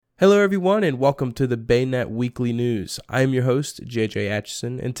Hello everyone and welcome to the BayNet Weekly News. I am your host, JJ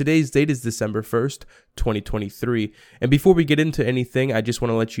Atchison, and today's date is December 1st, 2023. And before we get into anything, I just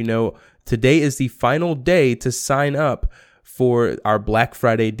want to let you know today is the final day to sign up for our Black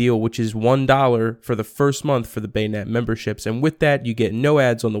Friday deal, which is $1 for the first month for the BayNet memberships. And with that, you get no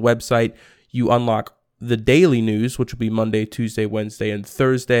ads on the website. You unlock the daily news, which will be Monday, Tuesday, Wednesday, and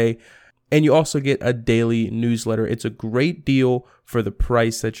Thursday. And you also get a daily newsletter. It's a great deal for the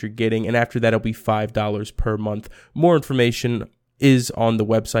price that you're getting. And after that, it'll be $5 per month. More information is on the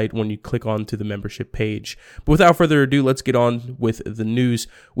website when you click onto the membership page. But without further ado, let's get on with the news.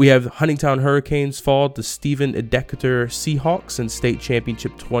 We have Huntingtown Hurricanes fall to Stephen Decatur Seahawks in state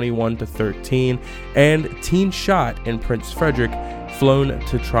championship 21-13. And teen shot in Prince Frederick flown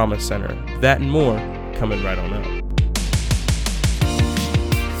to trauma center. That and more coming right on up.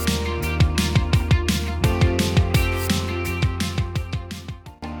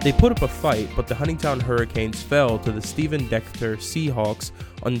 They put up a fight, but the Huntingtown Hurricanes fell to the Stephen Decatur Seahawks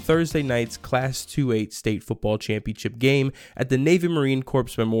on Thursday night's Class 2-8 state football championship game at the Navy Marine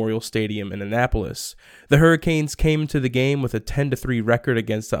Corps Memorial Stadium in Annapolis. The Hurricanes came to the game with a 10-3 record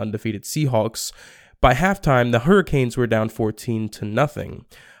against the undefeated Seahawks. By halftime, the Hurricanes were down 14-0.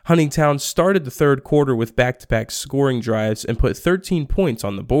 Huntingtown started the third quarter with back-to-back scoring drives and put 13 points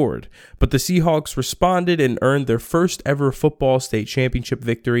on the board, but the Seahawks responded and earned their first ever football state championship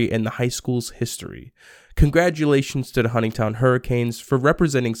victory in the high school's history. Congratulations to the Huntingtown Hurricanes for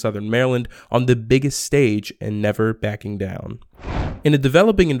representing Southern Maryland on the biggest stage and never backing down. In a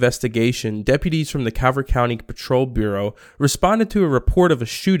developing investigation, deputies from the Calvert County Patrol Bureau responded to a report of a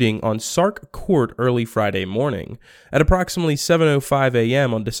shooting on Sark Court early Friday morning. At approximately 7:05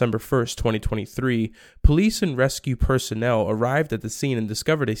 a.m. on December 1st, 2023, police and rescue personnel arrived at the scene and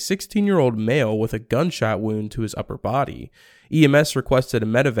discovered a 16-year-old male with a gunshot wound to his upper body. EMS requested a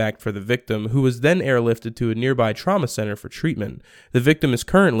medevac for the victim, who was then airlifted to a nearby trauma center for treatment. The victim is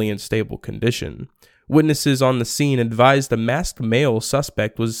currently in stable condition. Witnesses on the scene advised a masked male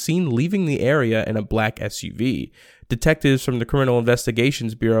suspect was seen leaving the area in a black SUV. Detectives from the Criminal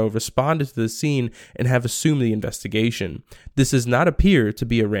Investigations Bureau responded to the scene and have assumed the investigation. This does not appear to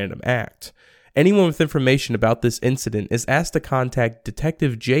be a random act. Anyone with information about this incident is asked to contact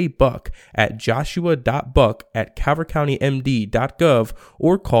Detective J. Buck at joshua.buck@calvertcountymd.gov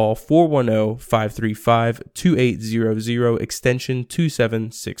or call 410-535-2800 extension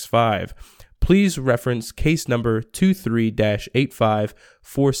 2765. Please reference case number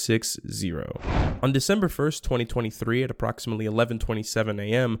 23-85460. On December 1st, 2023, at approximately 11:27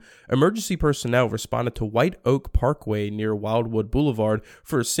 a.m., emergency personnel responded to White Oak Parkway near Wildwood Boulevard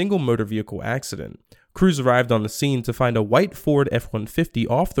for a single motor vehicle accident. Crews arrived on the scene to find a white Ford F-150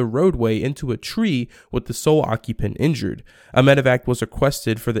 off the roadway into a tree with the sole occupant injured. A medevac was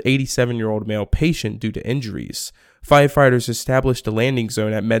requested for the 87-year-old male patient due to injuries. Firefighters established a landing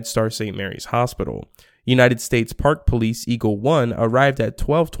zone at MedStar St. Mary's Hospital. United States Park Police Eagle 1 arrived at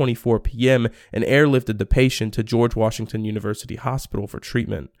 12:24 p.m. and airlifted the patient to George Washington University Hospital for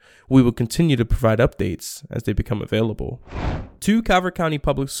treatment. We will continue to provide updates as they become available. 2 Calvert County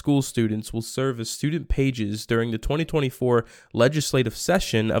Public School students will serve as student pages during the 2024 legislative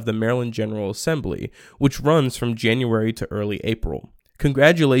session of the Maryland General Assembly, which runs from January to early April.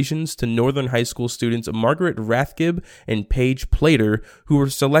 Congratulations to Northern High School students Margaret Rathgib and Paige Plater, who were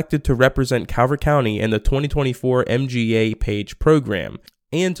selected to represent Calvert County in the 2024 MGA Page program,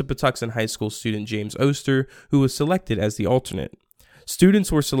 and to Patuxent High School student James Oster, who was selected as the alternate.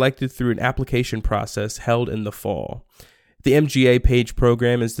 Students were selected through an application process held in the fall. The MGA Page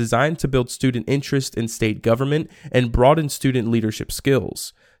program is designed to build student interest in state government and broaden student leadership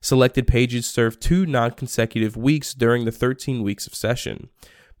skills. Selected pages serve 2 non-consecutive weeks during the 13 weeks of session.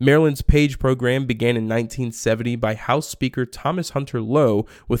 Maryland's Page program began in 1970 by House Speaker Thomas Hunter Lowe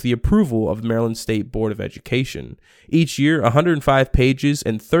with the approval of the Maryland State Board of Education. Each year, 105 pages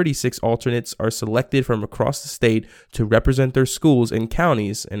and 36 alternates are selected from across the state to represent their schools and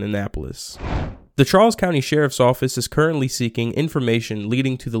counties in Annapolis. The Charles County Sheriff's Office is currently seeking information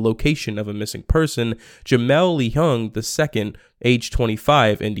leading to the location of a missing person, Jamel Lee Hung II, age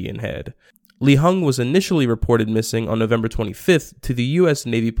 25, Indian Head. Lee Hung was initially reported missing on November 25th to the U.S.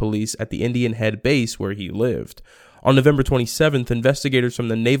 Navy Police at the Indian Head base where he lived. On November 27th, investigators from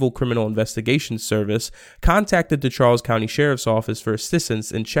the Naval Criminal Investigations Service contacted the Charles County Sheriff's Office for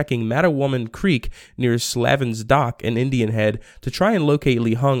assistance in checking Mattawoman Creek near Slavin's Dock in Indian Head to try and locate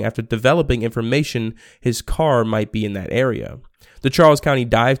Lee Hung after developing information his car might be in that area. The Charles County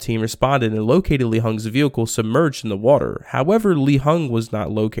dive team responded and located Lee Hung's vehicle submerged in the water. However, Lee Hung was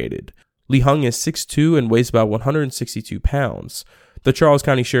not located. Lee Hung is 6'2" and weighs about 162 pounds. The Charles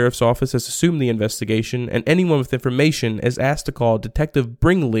County Sheriff's Office has assumed the investigation, and anyone with information is asked to call Detective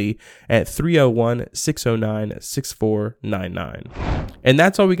Bringley at 301-609-6499. And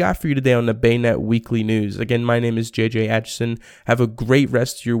that's all we got for you today on the BayNet Weekly News. Again, my name is JJ Atchison. Have a great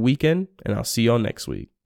rest of your weekend, and I'll see y'all next week.